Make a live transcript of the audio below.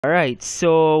Alright,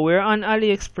 so we're on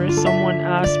AliExpress. Someone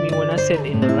asked me when I said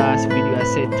in the last video, I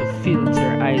said to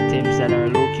filter items that are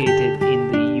located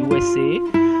in the USA.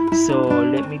 So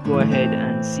let me go ahead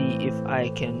and see if I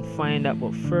can find that.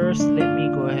 But first, let me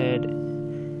go ahead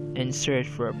and search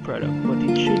for a product. But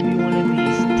it should be one of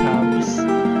these tabs.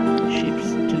 Ships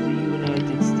to the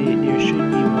United States. There should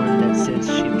be one that says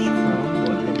ships from.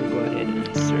 But let me go ahead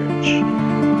and search.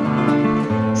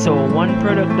 So one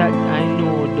product that I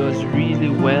know does really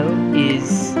well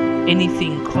is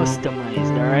anything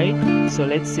customized, alright? So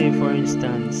let's say for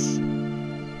instance,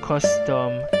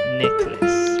 custom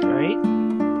necklace, right?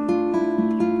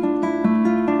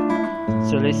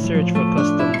 So let's search for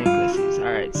custom necklaces.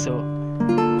 Alright, so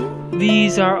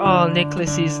these are all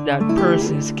necklaces that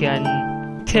persons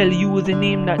can tell you the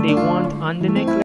name that they want on the necklace.